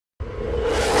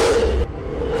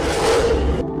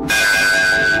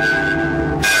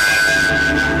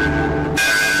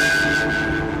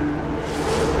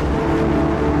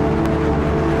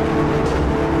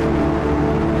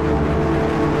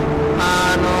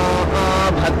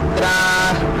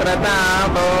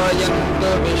प्रतापो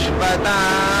यन्तु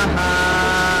विश्वताः।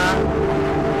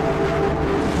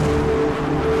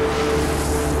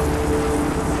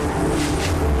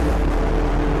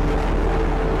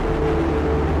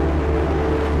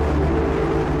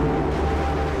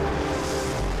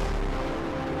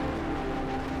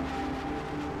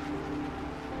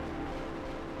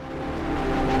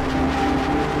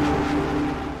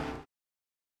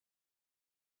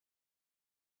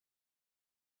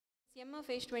 of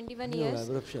age 21 years,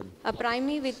 a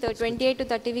primary with 28 to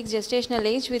 30 weeks gestational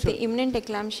age with imminent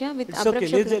eclampsia with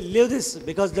abruption. Okay, leave this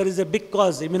because there is a big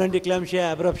cause, imminent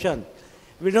eclampsia, abruption.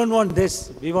 We don't want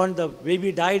this. We want the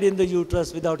baby died in the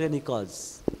uterus without any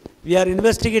cause. We are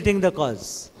investigating the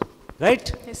cause,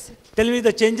 right? Yes, sir. Tell me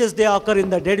the changes they occur in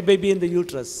the dead baby in the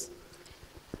uterus.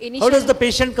 How does the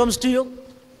patient comes to you?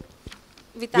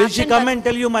 Will she come and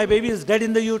tell you my baby is dead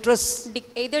in the uterus?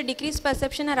 Either decreased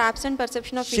perception or absent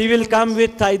perception of fetal She will come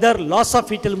with either loss of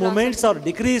fetal movements or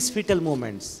decreased fetal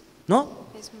movements. No?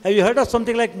 Yes, have you heard of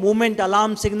something like movement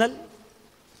alarm signal?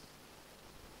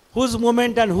 Whose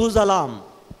movement and whose alarm?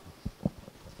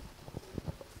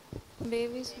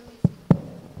 Babies.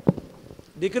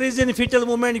 Decrease in fetal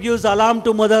movement gives alarm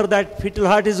to mother that fetal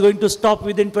heart is going to stop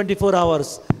within 24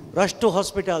 hours. Rush to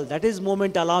hospital. That is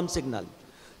movement alarm signal.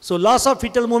 So loss of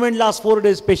fetal movement last 4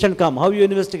 days, patient come. How you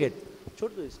investigate?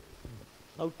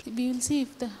 Out. We will see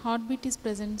if the heartbeat is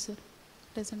present, sir.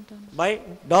 Present. By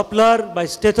Doppler, by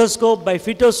stethoscope, by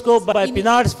fetoscope, by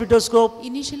Pinard's fetoscope.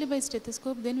 Initially by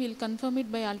stethoscope, then we will confirm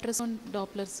it by ultrasound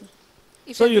Doppler, sir.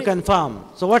 So you confirm.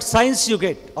 So what signs you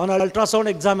get on ultrasound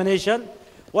examination?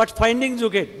 What findings you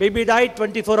get? Baby died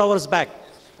 24 hours back.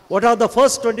 What are the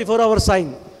first 24-hour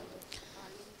signs?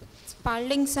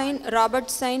 Spalding sign,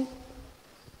 Roberts sign.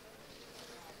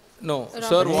 No,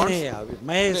 sir,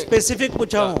 my specific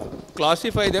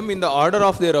classify them in the order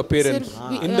of their appearance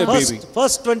in the baby.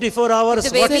 First 24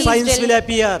 hours, what signs will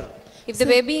appear? If the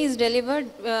baby is delivered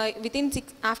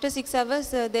after 6 hours,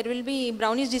 there will be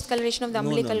brownish discoloration of the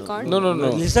umbilical cord. No.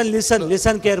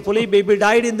 Listen carefully. Baby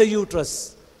died in the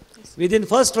uterus. Within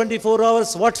first 24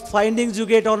 hours, what findings you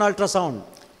get on ultrasound?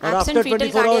 Or after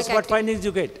 24 hours, what findings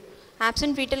you get?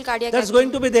 Absent fetal cardiac That's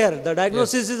going to be there. The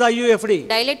diagnosis is IUFD.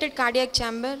 Dilated cardiac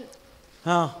chamber.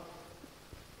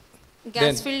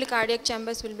 Gas-filled cardiac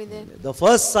chambers will be there. The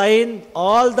first sign,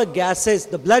 all the gases,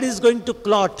 the blood is going to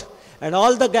clot. And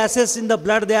all the gases in the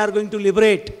blood, they are going to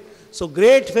liberate. So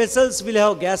great vessels will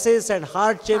have gases and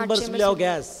heart chambers will have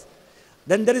gas.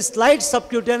 Then there is slight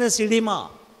subcutaneous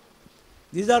edema.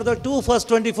 These are the two first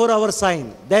 24-hour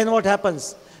signs. Then what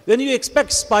happens? When you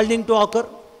expect Spalding to occur?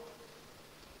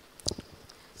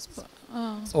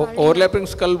 Overlapping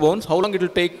skull bones, how long it will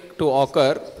take to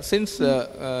occur? Since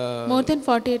more than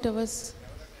 48 hours.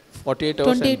 48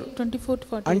 hours. 24 to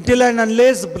 48. Until and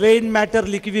unless brain matter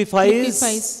liquefies.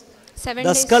 7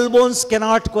 the days. skull bones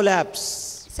cannot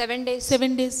collapse. 7 days.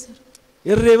 7 days.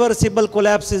 Irreversible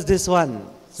collapse is this one.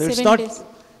 So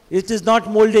it is not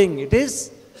molding, it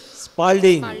is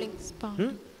Spalding.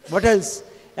 What else?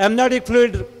 Amniotic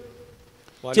fluid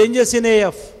changes in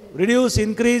AF. Reduce,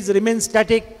 increase, remain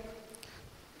static.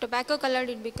 Tobacco colored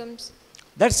it becomes.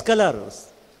 That's color.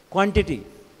 Quantity.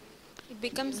 It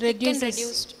becomes thick and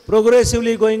reduced.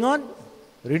 Progressively going on.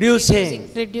 Reducing.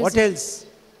 What else?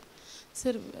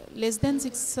 Sir, less than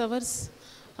 6 hours,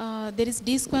 there is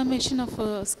desquamation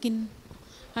of skin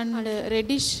and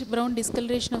reddish brown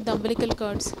discoloration of the umbilical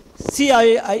cords. See,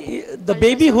 the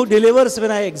baby who delivers, when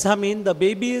I examine, the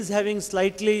baby is having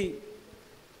slightly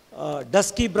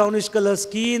dusky brownish color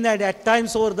skin, and at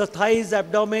times over the thighs,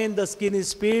 abdomen, the skin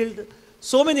is peeled.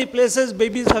 So many places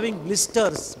baby is having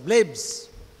blisters, blebs.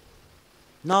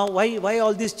 Now, why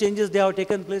all these changes they have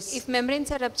taken place? If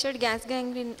membranes are ruptured, gas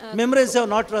gangrene. Membranes have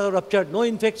not ruptured, no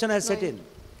infection has set in.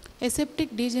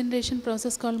 Aseptic degeneration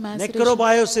process called maceration.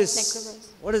 Necrobiosis.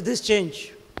 What is this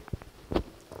change?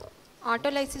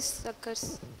 Autolysis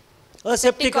occurs.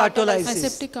 Aseptic autolysis.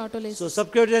 Aseptic autolysis. So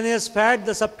subcutaneous fat,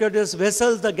 the subcutaneous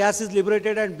vessels, the gas is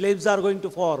liberated and blebs are going to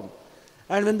form.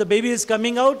 And when the baby is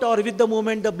coming out or with the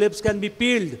movement, the blebs can be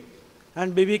peeled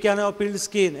and baby can have peeled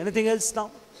skin. Anything else now?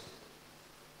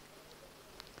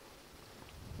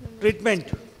 Treatment.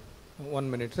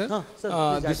 1 minute, sir.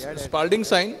 Sir, this Spalding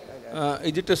sign,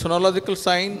 is it a sonological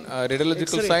sign, a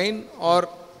radiological sign, or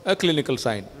a clinical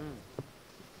sign?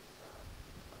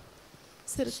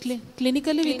 Sir,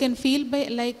 clinically we can feel by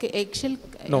like eggshell.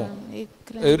 No,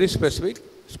 very specific.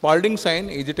 Spalding sign,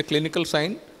 is it a clinical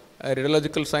sign, a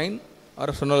radiological sign, or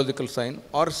a sonological sign,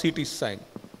 or CT sign?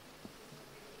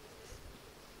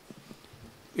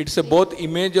 It's a both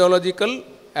imageological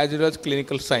as well as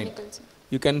clinical sign.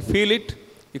 You can feel it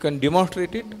You can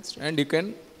demonstrate it and you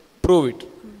can prove it.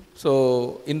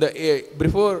 So in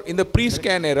the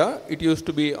pre-scan era, it used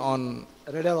to be on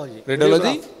radiology,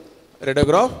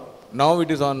 radiograph. Now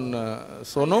it is on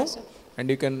sono, and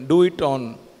you can do it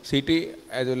on CT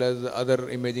as well as other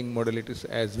imaging modalities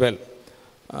as well.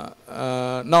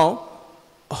 Now,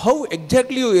 how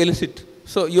exactly you elicit?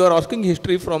 So you are asking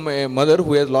history from a mother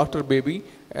who has lost her baby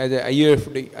as a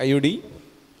IUD.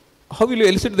 How will you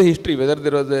elicit the history, whether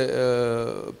there was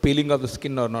a peeling of the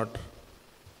skin or not?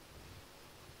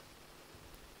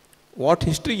 What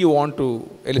history you want to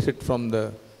elicit from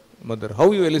the mother?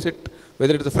 How you elicit,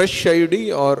 whether it is a fresh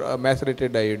IUD or a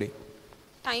macerated IUD?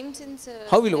 Time since...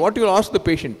 what you will ask the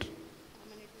patient?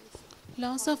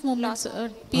 Loss of movements,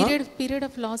 period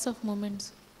of loss of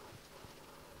movements.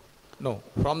 No,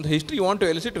 from the history you want to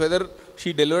elicit whether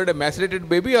she delivered a macerated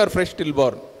baby or fresh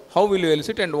stillborn. How will you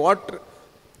elicit, and what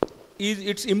is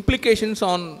its implications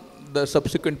on the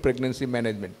subsequent pregnancy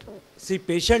management? See,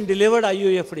 patient delivered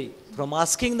IUFD. From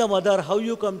asking the mother, how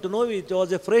you come to know it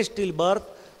was a fresh stillbirth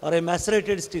or a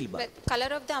macerated stillbirth? But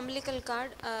color of the umbilical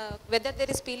cord, whether there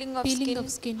is peeling of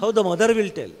skin. How the mother will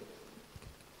tell?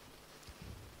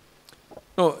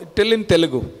 No, tell in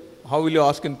Telugu. How will you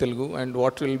ask in Telugu, and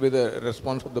what will be the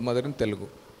response of the mother in Telugu?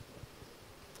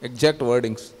 Exact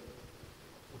wordings.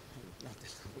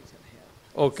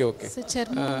 Okay.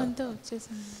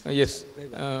 So, yes.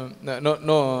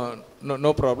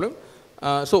 No problem.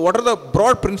 So, what are the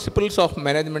broad principles of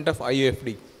management of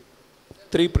IUFD?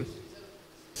 3 principles.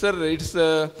 Sir, it's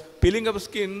peeling of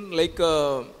skin like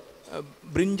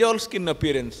brinjal skin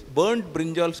appearance, burnt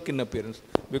brinjal skin appearance,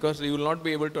 because you will not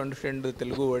be able to understand the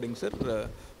Telugu wording, sir.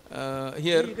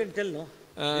 Here, you can tell, no?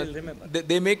 Remember.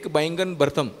 They make baingan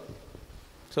bhartam.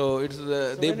 So it's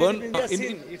they burn.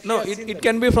 It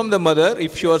can be from the mother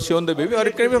if she was shown the baby, or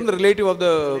it can be from the relative of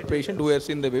the patient who has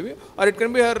seen the baby, or it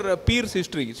can be her peers'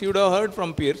 history. She would have heard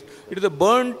from peers. It is a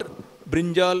burnt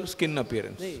brinjal skin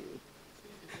appearance.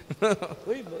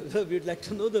 We'd like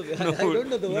to know the word. I don't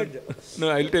know the word. No,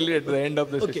 I'll tell you at the end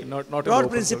of the session. Not broad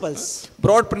principles.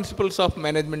 Broad principles of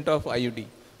management of IUD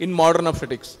in modern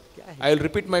obstetrics. I will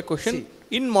repeat my question.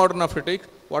 In modern obstetrics,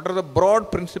 what are the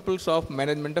broad principles of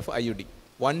management of IUD?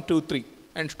 1, 2, 3,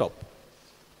 and stop.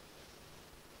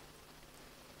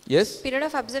 Yes? Period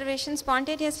of observation,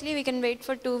 spontaneously we can wait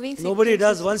for 2 weeks. Nobody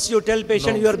does. Once you tell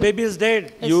patient your baby is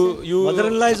dead,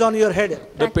 mother-in-law is on your head.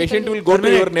 The patient will go to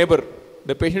your neighbor.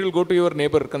 The patient will go to your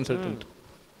neighbor consultant.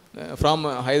 From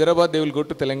Hyderabad, they will go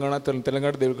to Telangana.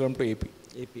 Telangana, they will come to AP.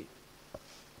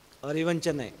 Or even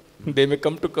Chennai. They may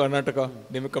come to Karnataka.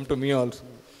 They may come to me also.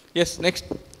 Yes, next.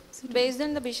 Based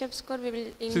on the bishop's score, we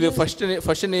will... See, the first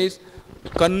question is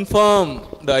confirm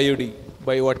the IUD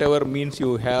by whatever means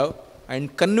you have,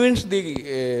 and convince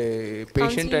the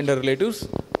patient and the relatives,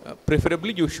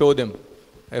 preferably you show them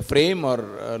a frame or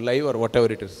live or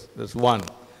whatever it is. That's one.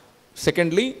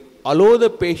 Secondly, allow the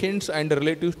patients and the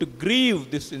relatives to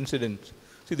grieve this incident.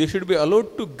 See, they should be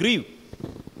allowed to grieve.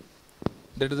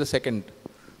 That is the second.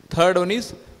 Third one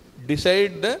is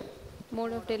decide the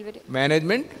mode of delivery.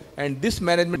 Management, and this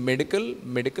management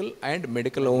medical and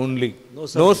medical only.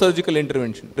 No surgical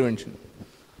intervention.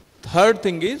 Third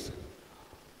thing is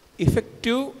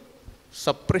effective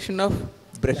suppression of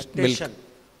breast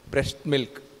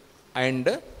milk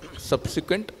and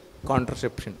subsequent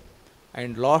contraception.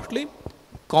 And lastly,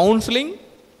 counseling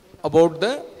about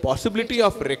the possibility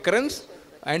of recurrence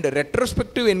and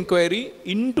retrospective inquiry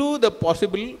into the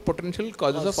possible potential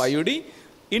causes of IUD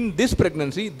in this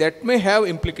pregnancy that may have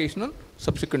implication on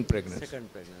subsequent pregnancy.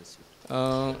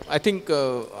 I think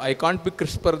I can't be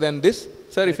crisper than this.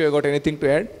 Sir, if you have got anything to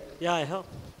add? Yeah, I have.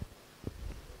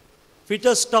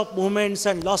 Fetus stopped movements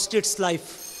and lost its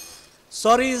life.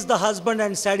 Sorry is the husband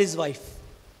and sad is wife.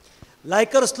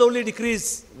 Liquor slowly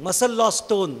decreased, muscle lost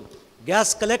tone,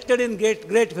 gas collected in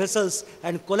great vessels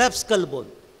and collapsed skull bone.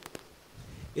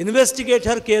 Investigate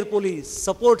her carefully,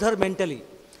 support her mentally.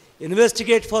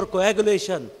 Investigate for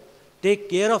coagulation, take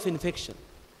care of infection.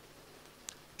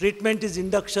 Treatment is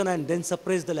induction and then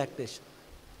suppress the lactation.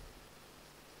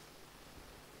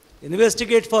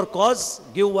 Investigate for cause,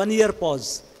 give 1 year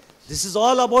pause. This is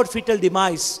all about fetal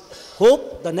demise.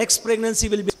 Hope the next pregnancy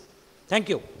will be. Thank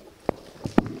you.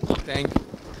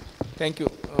 Thank you.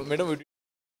 Madam.